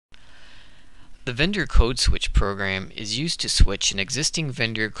The vendor code switch program is used to switch an existing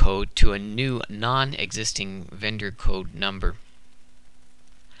vendor code to a new non-existing vendor code number.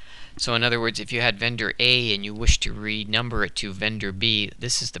 So in other words, if you had vendor A and you wish to renumber it to vendor B,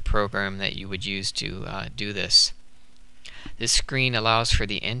 this is the program that you would use to do this. This screen allows for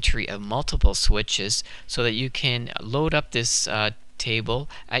the entry of multiple switches so that you can load up this table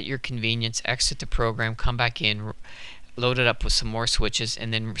at your convenience, exit the program, come back in, load it up with some more switches,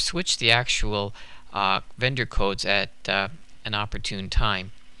 and then switch the actual vendor codes at an opportune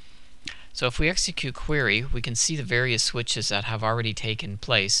time. So if we execute query, we can see the various switches that have already taken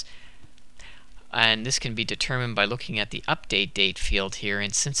place, and this can be determined by looking at the update date field here,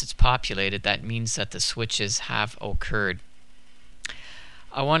 and since it's populated, that means that the switches have occurred.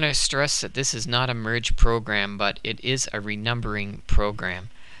 I want to stress that this is not a merge program, but it is a renumbering program.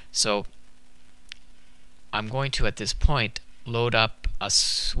 So I'm going to, at this point, load up a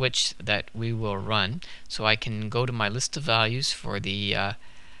switch that we will run. So I can go to my list of values for the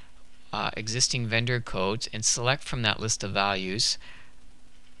existing vendor codes and select from that list of values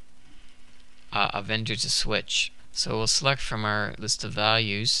a vendor to switch. So we'll select from our list of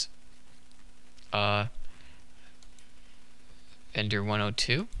values vendor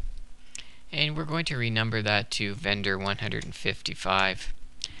 102, and we're going to renumber that to vendor 155.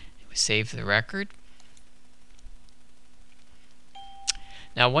 We save the record.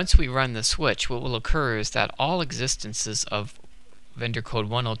 Now once we run the switch, what will occur is that all existences of vendor code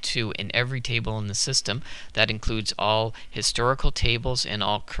 102 in every table in the system, that includes all historical tables and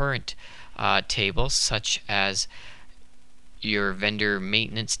all current tables, such as your vendor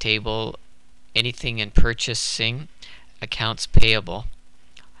maintenance table, anything in purchasing, accounts payable,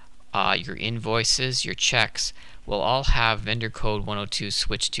 your invoices, your checks, will all have vendor code 102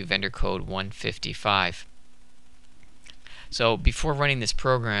 switched to vendor code 155. So before running this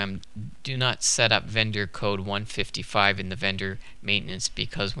program, do not set up vendor code 155 in the vendor maintenance,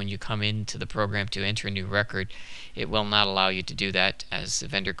 because when you come into the program to enter a new record, it will not allow you to do that as the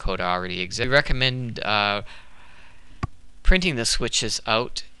vendor code already exists. We recommend printing the switches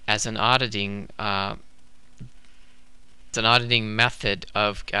out as an auditing method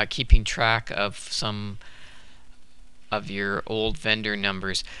of keeping track of some of your old vendor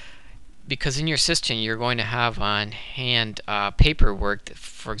numbers, because in your system you're going to have on hand paperwork, that,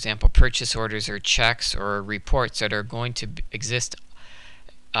 for example, purchase orders or checks or reports that are going to exist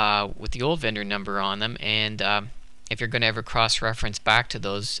with the old vendor number on them, and if you're going to ever cross-reference back to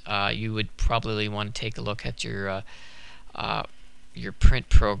those, you would probably want to take a look at your print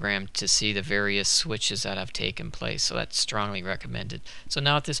program to see the various switches that have taken place. So that's strongly recommended. So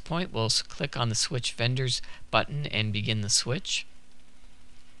now at this point, we'll click on the Switch Vendors button and begin the switch.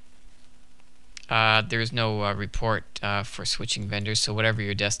 There's no report for switching vendors, so whatever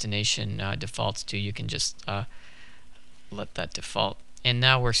your destination defaults to, you can just let that default. And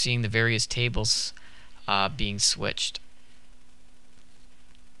now we're seeing the various tables being switched.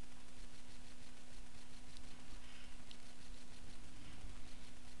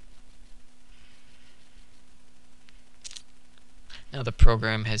 Now the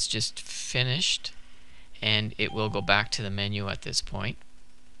program has just finished, and it will go back to the menu at this point.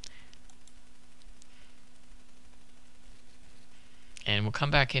 And we'll come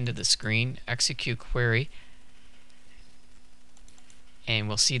back into the screen, execute query, and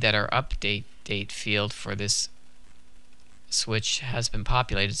we'll see that our update date field for this switch has been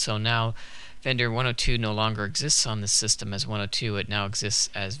populated. So now vendor 102 no longer exists on the system as 102, it now exists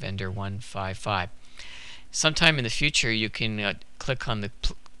as vendor 155. Sometime in the future you can click on the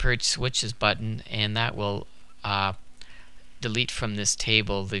Purge Switches button, and that will delete from this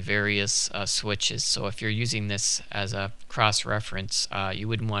table the various switches. So if you're using this as a cross-reference, you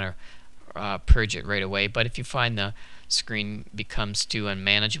wouldn't want to purge it right away, but if you find the screen becomes too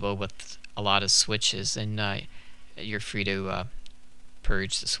unmanageable with a lot of switches, then you're free to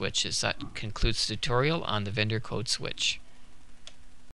purge the switches. That concludes the tutorial on the vendor code switch.